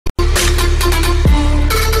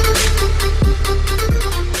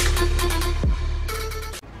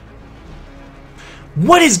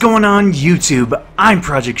What is going on YouTube? I'm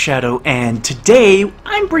Project Shadow, and today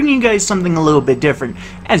I'm bringing you guys something a little bit different.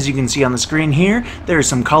 As you can see on the screen here, there is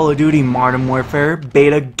some Call of Duty Modern Warfare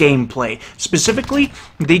beta gameplay, specifically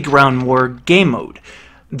the Ground War game mode.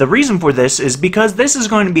 The reason for this is because this is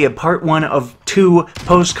going to be a part one of two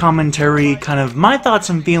post-commentary, kind of my thoughts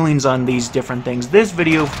and feelings on these different things. This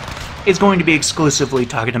video is going to be exclusively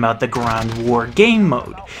talking about the Ground War game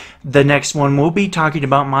mode. The next one will be talking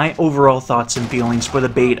about my overall thoughts and feelings for the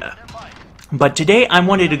beta. But today I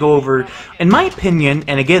wanted to go over, in my opinion,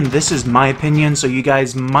 and again this is my opinion so you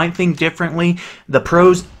guys might think differently, the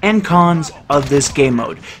pros and cons of this game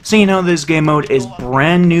mode. So you know this game mode is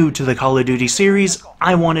brand new to the Call of Duty series.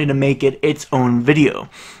 I wanted to make it its own video.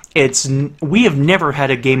 We have never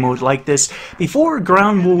had a game mode like this. Before,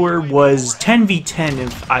 Ground War was 10v10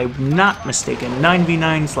 if I'm not mistaken,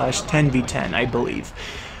 9v9/10v10 I believe.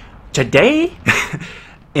 Today,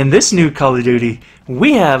 in this new Call of Duty,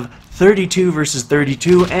 we have 32 versus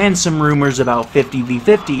 32 and some rumors about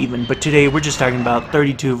 50v50 even, but today we're just talking about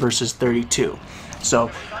 32 versus 32. So,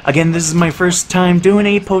 again, this is my first time doing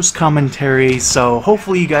a post-commentary, so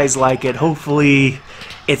hopefully you guys like it, hopefully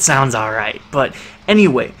it sounds alright. But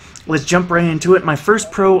anyway, let's jump right into it. My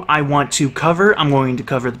first pro I want to cover, I'm going to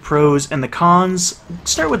cover the pros and the cons,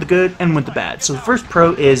 start with the good and with the bad. So the first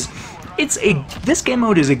pro is, this game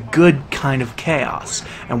mode is a good kind of chaos,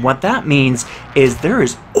 and what that means is there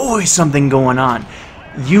is always something going on.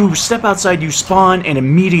 You step outside, you spawn, and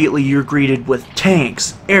immediately you're greeted with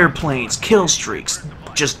tanks, airplanes, kill streaks,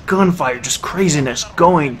 just gunfire, just craziness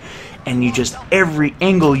going, and every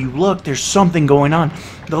angle you look, there's something going on.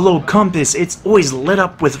 The little compass, it's always lit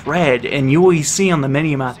up with red, and you always see on the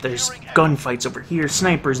minimap there's gunfights over here,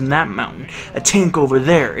 snipers in that mountain, a tank over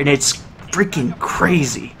there, and it's freaking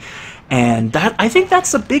crazy. And I think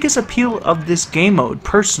that's the biggest appeal of this game mode,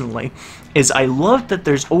 personally, is I love that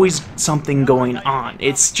there's always something going on.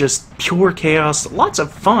 It's just pure chaos, lots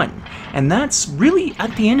of fun, and that's really,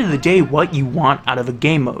 at the end of the day, what you want out of a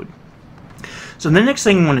game mode. So the next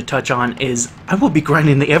thing I want to touch on is I will be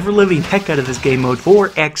grinding the ever-living heck out of this game mode for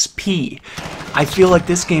XP. I feel like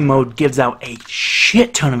this game mode gives out a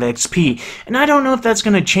shit ton of XP, and I don't know if that's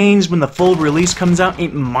going to change when the full release comes out.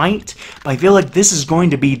 It might, but I feel like this is going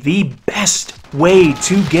to be the best way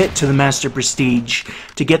to get to the Master Prestige,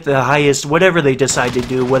 to get the highest, whatever they decide to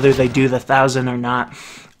do, whether they do the 1,000 or not.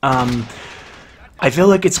 I feel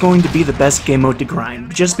like it's going to be the best game mode to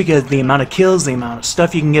grind, just because the amount of kills, the amount of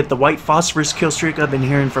stuff you can get, the white phosphorus kill streak I've been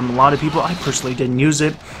hearing from a lot of people. I personally didn't use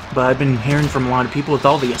it, but I've been hearing from a lot of people with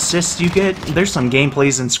all the assists you get. There's some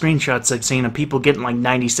gameplays and screenshots I've seen of people getting like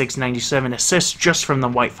 96, 97 assists just from the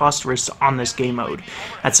white phosphorus on this game mode.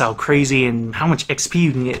 That's how crazy and how much XP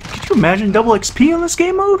you can get. Could you imagine double XP on this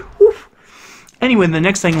game mode? Oof. Anyway, the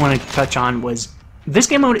next thing I wanted to touch on was this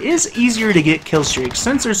game mode is easier to get kill streaks.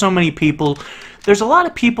 Since there's so many people, there's a lot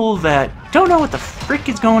of people that don't know what the frick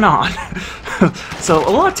is going on. So a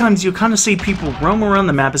lot of times you kind of see people roam around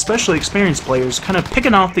the map, especially experienced players, kind of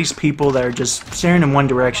picking off these people that are just staring in one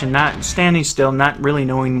direction, not standing still, not really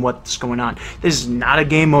knowing what's going on. This is not a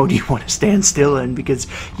game mode you want to stand still in, because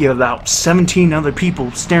you have about 17 other people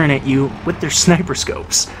staring at you with their sniper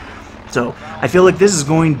scopes. So I feel like this is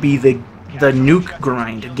going to be the nuke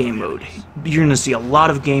grind game mode. You're going to see a lot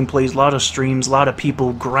of gameplays, a lot of streams, a lot of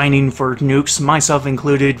people grinding for nukes, myself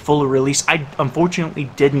included, full release. I unfortunately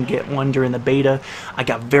didn't get one during the beta. I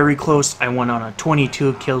got very close. I went on a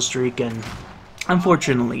 22 kill streak and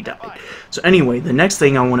unfortunately died. So anyway, the next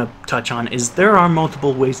thing I want to touch on is there are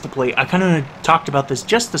multiple ways to play. I kind of talked about this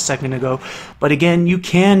just a second ago, but again, you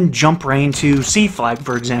can jump right into C Flag,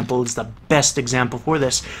 for example, is the best example for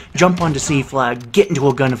this. Jump onto C Flag, get into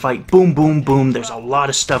a gunfight, boom, boom, boom. There's a lot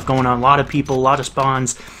of stuff going on, a lot of people, a lot of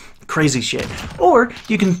spawns, crazy shit. Or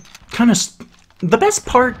you can kind of, the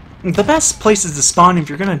best places to spawn if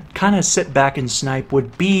you're gonna kind of sit back and snipe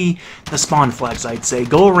would be the spawn flags, I'd say.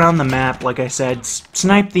 Go around the map, like I said,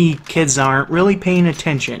 snipe the kids that aren't really paying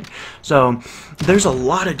attention. So there's a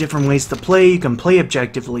lot of different ways to play. You can play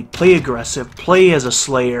objectively, play aggressive, play as a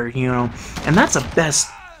slayer, you know, and that's the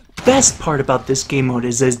best part about this game mode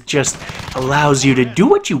is it just allows you to do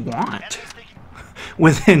what you want.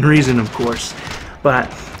 Within reason, of course.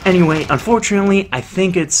 But anyway, unfortunately, I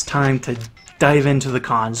think it's time to dive into the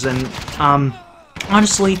cons, and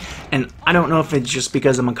honestly, and I don't know if it's just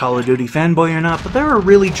because I'm a Call of Duty fanboy or not, but there are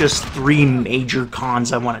really just three major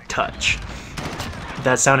cons I want to touch.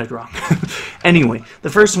 That sounded wrong. Anyway, the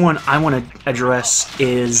first one I want to address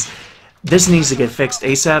is this needs to get fixed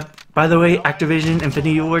ASAP. By the way, Activision,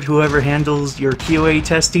 Infinity Ward, whoever handles your QA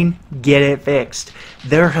testing, get it fixed.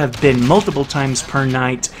 There have been multiple times per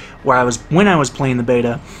night where when I was playing the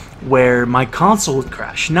beta, where my console would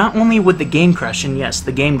crash. Not only would the game crash, and yes,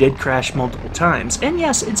 the game did crash multiple times, and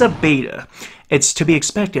yes, it's a beta. It's to be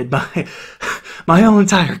expected, but my whole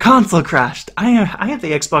entire console crashed. I have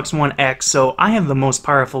the Xbox One X, so I have the most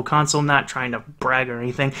powerful console, not trying to brag or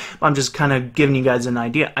anything, but I'm just kind of giving you guys an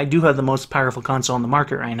idea. I do have the most powerful console on the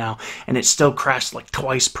market right now, and it still crashed like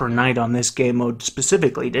twice per night on this game mode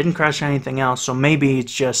specifically. It didn't crash anything else, so maybe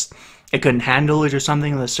it's just it couldn't handle it or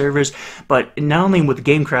something on the servers. But not only with the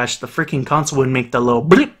game crash, the freaking console would make the little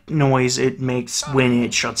blip noise it makes when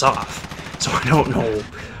it shuts off. So I don't know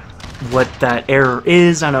what that error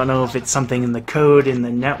is. I don't know if it's something in the code, in the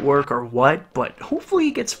network, or what, but hopefully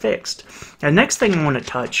it gets fixed. The next thing I want to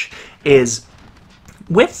touch is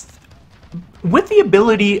with the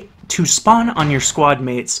ability to spawn on your squad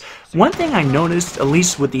mates. One thing I noticed, at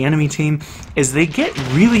least with the enemy team, is they get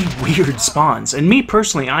really weird spawns. And me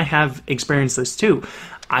personally, I have experienced this too.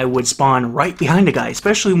 I would spawn right behind a guy,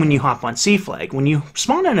 especially when you hop on C flag. When you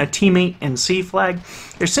spawn on a teammate in C flag,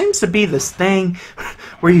 there seems to be this thing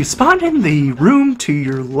where you spawn in the room to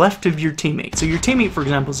your left of your teammate. So your teammate, for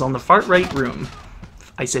example, is on the far right room.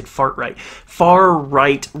 I said far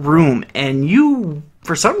right room, and you,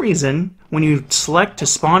 for some reason, when you select to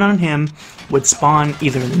spawn on him, would spawn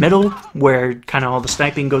either in the middle, where kind of all the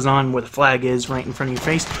sniping goes on, where the flag is right in front of your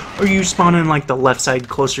face, or you spawn in like the left side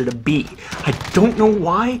closer to B. I don't know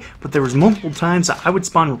why, but there was multiple times that I would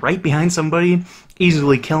spawn right behind somebody,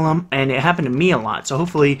 easily kill them, and it happened to me a lot. So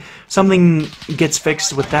hopefully something gets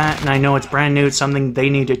fixed with that, and I know it's brand new, it's something they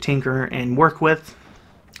need to tinker and work with.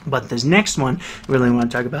 But this next one I really want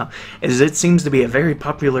to talk about is it seems to be a very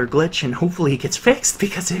popular glitch, and hopefully it gets fixed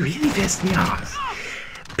because it really pissed me off.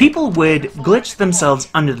 People would glitch themselves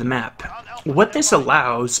under the map. What this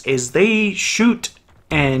allows is they shoot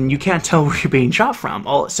and you can't tell where you're being shot from.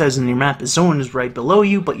 All it says in your map is someone is right below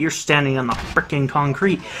you, but you're standing on the frickin'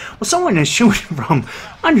 concrete. Well, someone is shooting from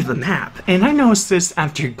under the map, and I noticed this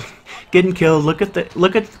after getting killed. Look at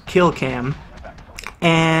the kill cam.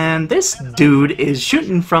 And this dude is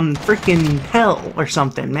shooting from freaking hell or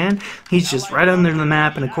something, man. He's just right under the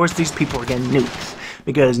map, and of course these people are getting nuked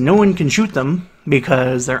because no one can shoot them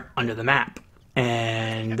because they're under the map,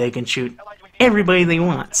 and they can shoot everybody they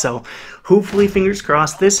want. So hopefully, fingers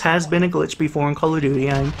crossed, this has been a glitch before in Call of Duty.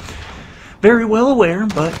 I'm very well aware,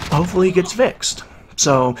 but hopefully it gets fixed.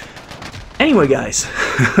 So anyway, guys,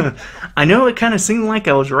 I know it kind of seemed like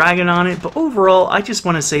I was ragging on it, but overall, I just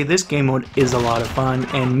want to say this game mode is a lot of fun,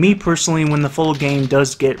 and me personally, when the full game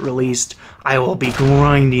does get released, I will be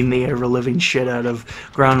grinding the ever-living shit out of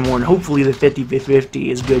Ground War, and hopefully the 50-50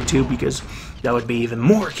 is good too, because that would be even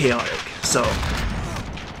more chaotic. So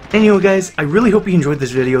anyway, guys, I really hope you enjoyed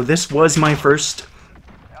this video. This was my first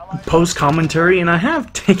post-commentary, and I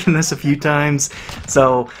have taken this a few times,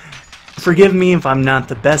 so forgive me if I'm not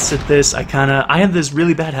the best at this. I have this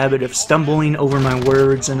really bad habit of stumbling over my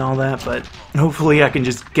words and all that, but hopefully I can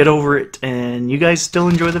just get over it and you guys still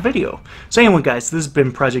enjoy the video. So anyway, guys, this has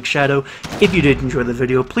been Project Shadow. If you did enjoy the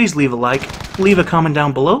video, please leave a like, leave a comment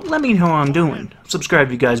down below, let me know how I'm doing. Subscribe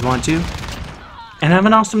if you guys want to, and have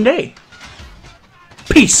an awesome day.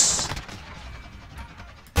 Peace!